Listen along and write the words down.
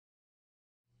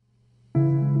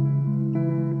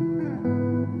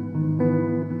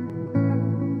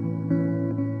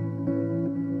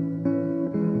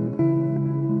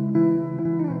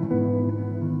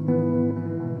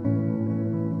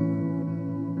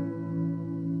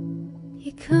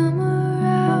You come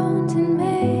around and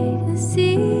make the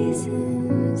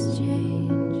seasons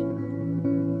change.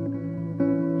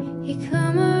 You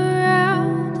come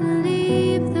around and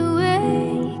leave the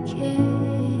way you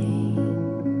came.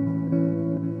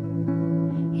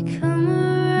 You come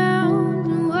around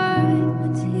and wipe my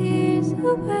tears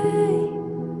away.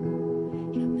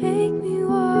 You make me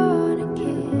wanna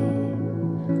give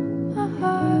my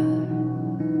heart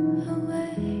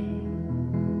away.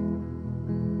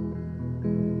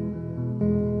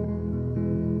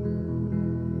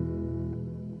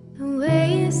 The way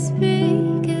you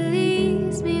speak, it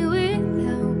leaves me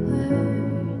without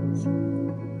words.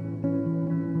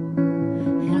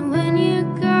 And when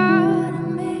you're gone, it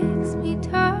makes me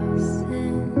toss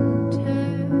and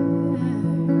turn.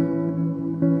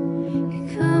 You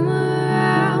come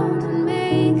around and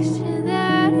make sure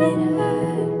that it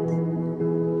hurts.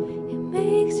 It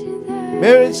makes sure that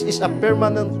Marriage is a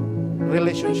permanent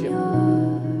relationship.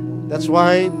 That's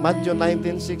why Matthew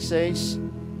 19:6 says,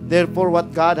 therefore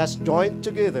what God has joined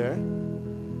together,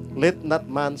 let not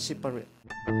man separate.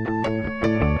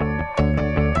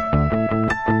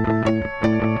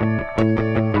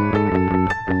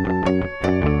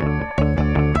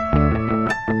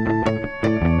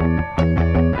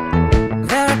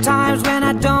 There are times when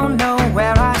I don't know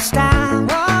where I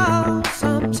stand. Whoa,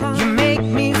 sometimes you make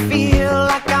me feel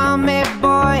like I'm a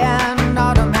boy and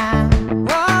not a man.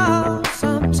 Whoa,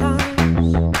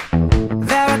 sometimes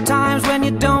there are times when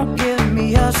you don't give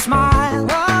me a smile.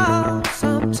 Whoa,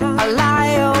 sometimes I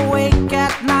lie awake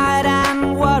at night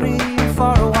and worry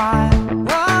for a while.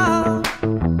 Whoa,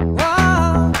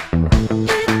 whoa,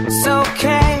 it's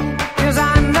okay, 'cause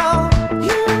I know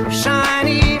you shine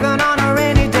even on a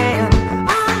rainy day, and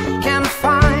I can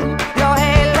find your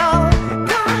halo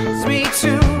guides me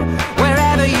to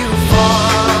wherever you fall.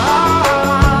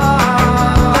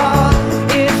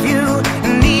 If you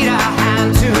need a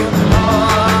hand to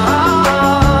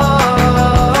hold,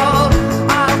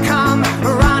 I'll come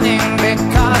running,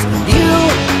 because you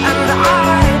and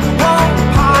I won't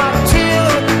part till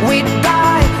we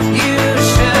die. You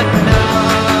should know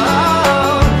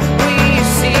we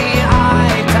see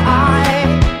eye to eye,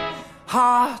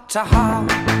 heart to heart.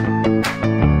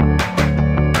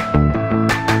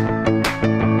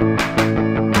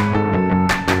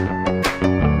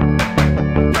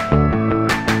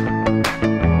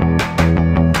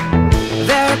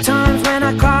 There are times when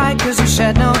I cry 'cause you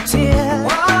shed no tears.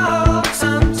 Whoa,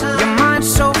 sometimes your mind's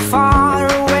so far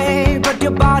away, but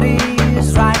your body is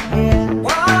right here.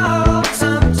 Whoa,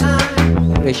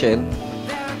 sometimes Rachel,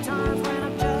 there are times when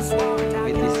I'm just walked out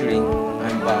with this ring,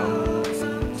 I'm bound.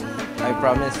 I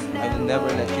promise I will never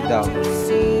let you down. to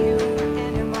see you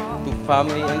anymore. To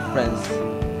family and friends,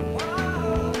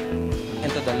 and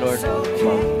to the Lord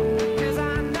above, 'Cause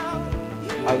I know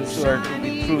I will swear to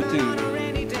be true to you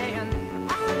any day and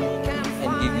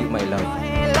and give you my love.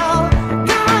 halo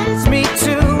guides me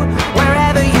to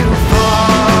wherever you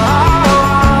fall.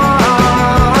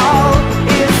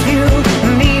 If you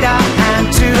need a hand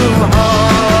to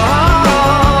hold,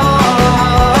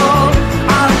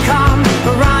 I'll come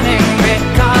running,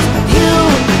 because you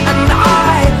and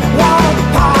I won't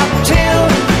part till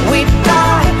we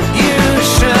die. You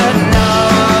should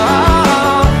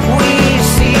know we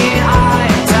see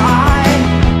eye to eye,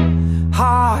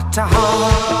 heart to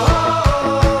heart.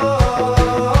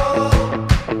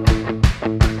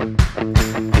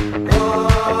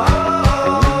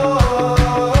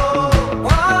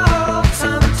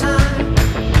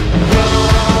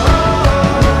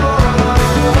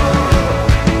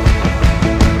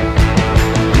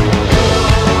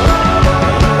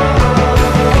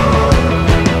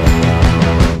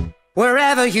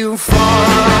 Wherever you fall,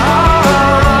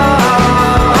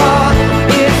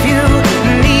 if you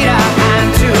need a hand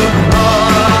to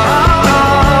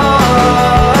hold,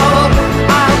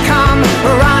 I'll come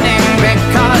running,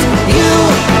 because you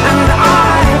and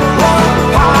I won't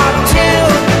part till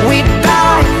we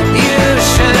die. You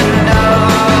should know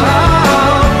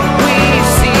we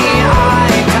see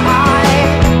eye to eye,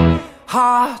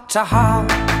 heart to heart.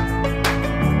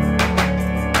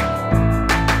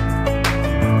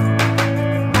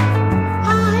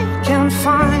 Can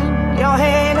find your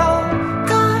halo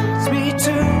guides me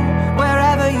to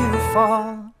wherever you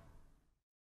fall.